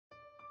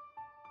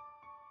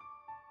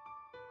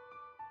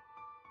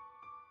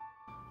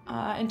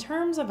In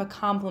terms of a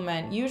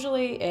compliment,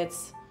 usually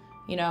it's,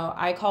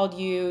 I called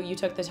you, you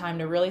took the time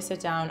to really sit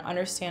down,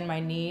 understand my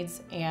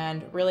needs,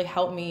 and really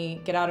help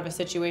me get out of a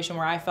situation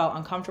where I felt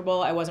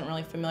uncomfortable. I wasn't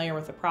really familiar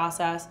with the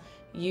process.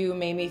 You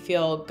made me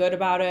feel good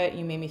about it,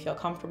 you made me feel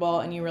comfortable,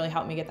 and you really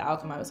helped me get the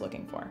outcome I was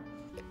looking for.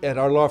 At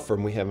our law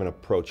firm, we have an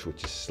approach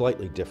which is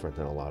slightly different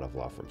than a lot of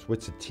law firms.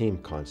 It's a team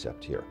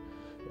concept here.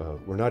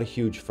 We're not a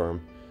huge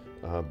firm,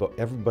 but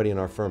everybody in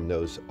our firm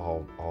knows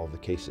all the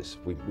cases.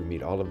 We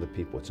meet all of the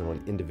people. It's on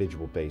an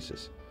individual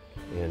basis.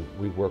 And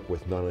we work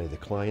with not only the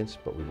clients,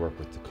 but we work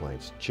with the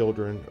client's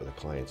children, or the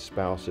client's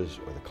spouses,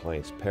 or the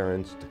client's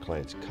parents, the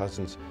client's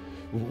cousins.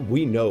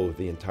 We know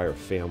the entire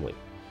family.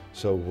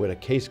 So when a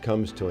case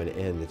comes to an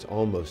end, it's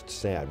almost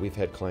sad. We've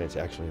had clients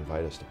actually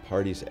invite us to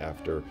parties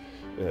after.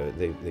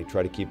 They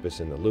try to keep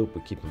us in the loop.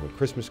 We keep them on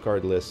Christmas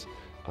card lists.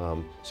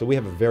 So we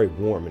have a very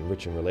warm,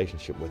 enriching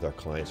relationship with our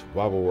clients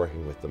while we're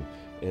working with them.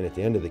 And at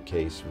the end of the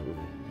case,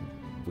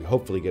 we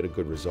hopefully get a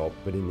good result,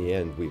 but in the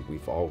end,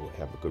 we've all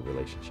have a good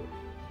relationship.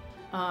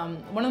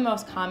 One of the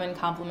most common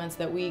compliments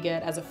that we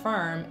get as a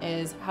firm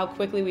is how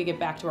quickly we get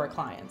back to our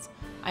clients.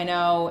 I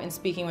know in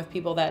speaking with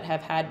people that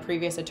have had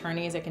previous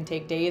attorneys, it can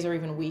take days or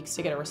even weeks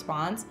to get a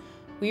response.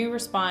 We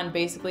respond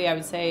basically, I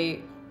would say,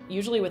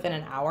 usually within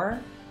an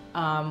hour.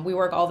 We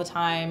work all the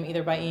time,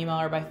 either by email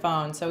or by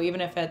phone, so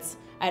even if it's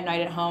at night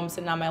at home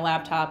sitting on my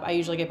laptop, I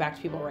usually get back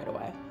to people right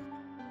away.